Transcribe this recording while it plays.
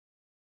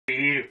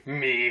Feed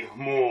me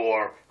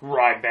more.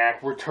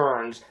 Ryback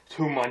returns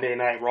to Monday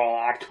Night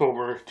Raw,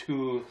 October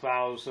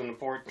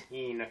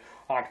 2014.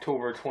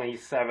 October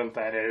 27th,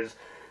 that is.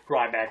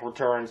 Ryback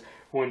returns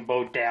when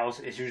Bo Dallas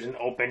issues an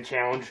open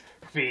challenge.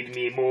 Feed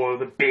me more.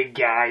 The big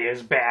guy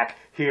is back.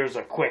 Here's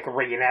a quick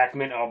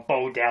reenactment of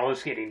Bo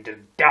Dallas getting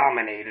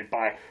dominated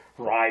by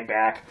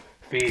Ryback.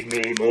 Feed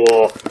me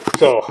more.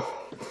 So,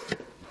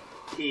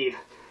 he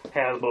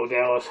has Bo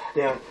Dallas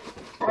down.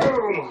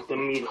 Boom! The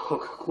meat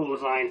hook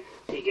clothesline.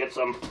 He gets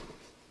him.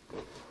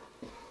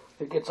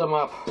 It gets him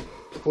up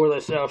for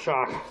the cell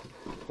shock.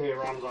 He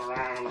runs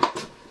around.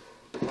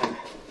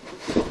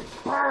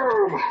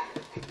 Boom!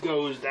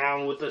 Goes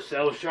down with the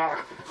cell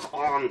shock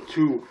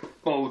onto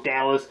Bo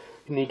Dallas,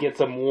 and he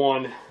gets him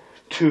 1,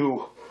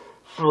 2,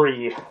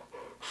 3.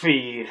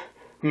 Feed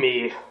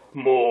me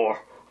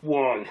more.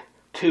 1,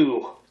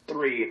 2,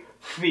 3.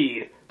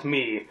 Feed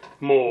me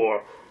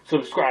more.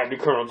 Subscribe to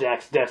Colonel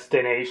Jack's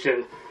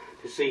Destination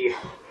to see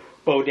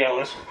Bo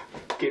Dallas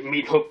get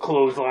meat hook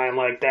clothesline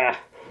like that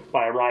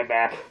by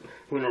Ryback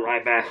when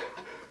Ryback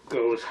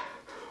goes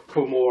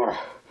for more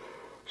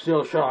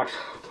cell shocks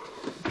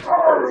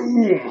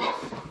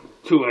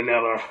to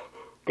another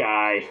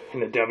guy in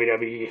the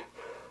WWE.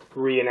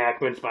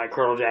 Reenactments by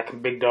Colonel Jack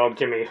and Big Dog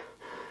Jimmy.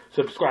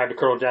 Subscribe to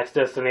Colonel Jack's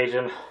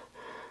Destination.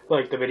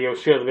 Like the video,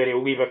 share the video,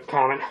 leave a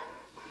comment.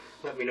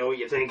 Let me know what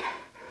you think.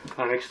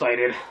 I'm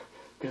excited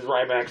because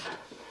Ryback's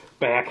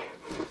back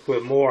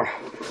with more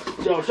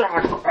cell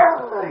shocks.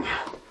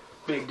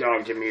 Big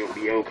Dog Jimmy will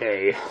be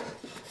okay,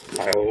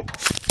 I hope.